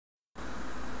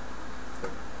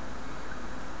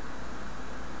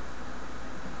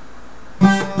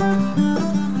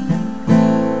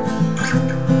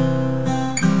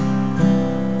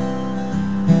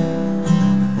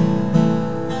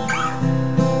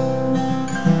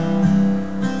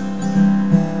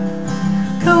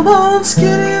Come on,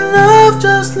 skinny love,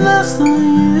 just last on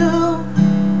you.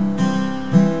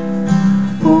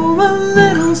 For a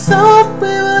little soft, we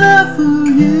would have for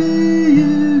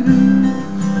you.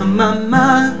 My,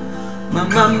 my, my,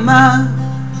 my, my,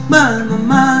 my, my,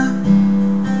 my.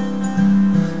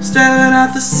 Staring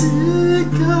at the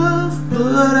sick of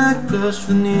blood I crushed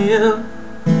for you.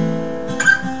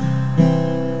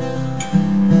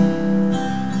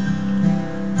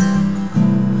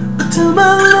 I tell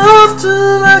my love to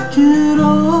like it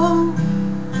all.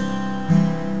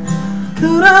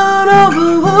 Cut out all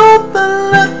the hope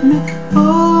and let me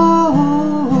fall.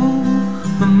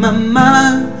 My, my,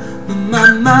 my,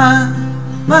 my, my,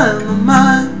 my,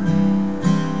 my.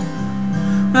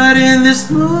 Right in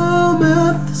this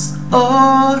moment, this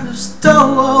order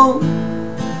stole.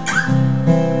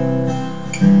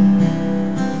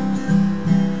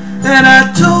 And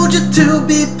I told you to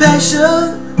be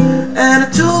patient, and I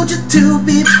told you to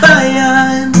be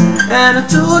fine, and I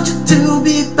told you to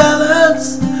be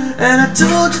balanced, and I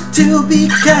told you to be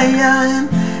kind.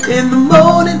 In the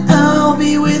morning I'll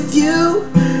be with you.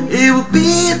 It will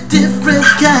be a different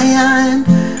kind.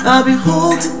 I'll be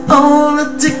holding all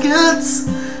the tickets.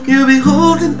 You'll be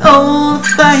holding all the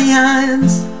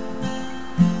fines.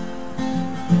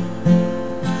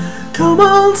 Come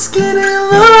on, skinny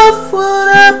love,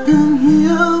 what happened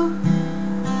here?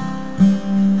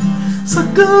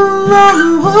 Suck along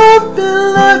and hope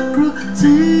it like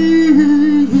Brazil.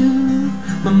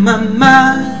 My, my,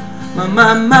 my,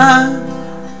 my, my,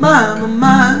 my, my,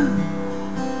 my.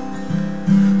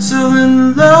 So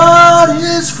when the Lord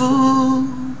is full,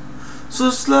 so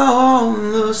slow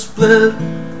on the split.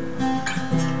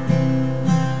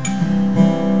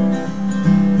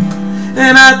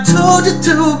 And I told you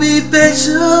to be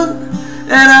patient,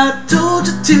 and I told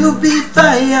you to be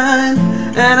fine,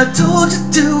 and I told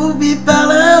you to be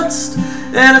balanced,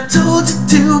 and I told you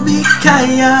to be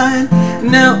kind.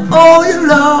 Now all your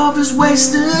love is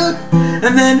wasted,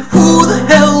 and then who the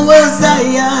hell was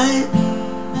I?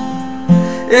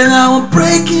 And now I'm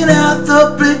breaking out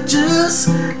the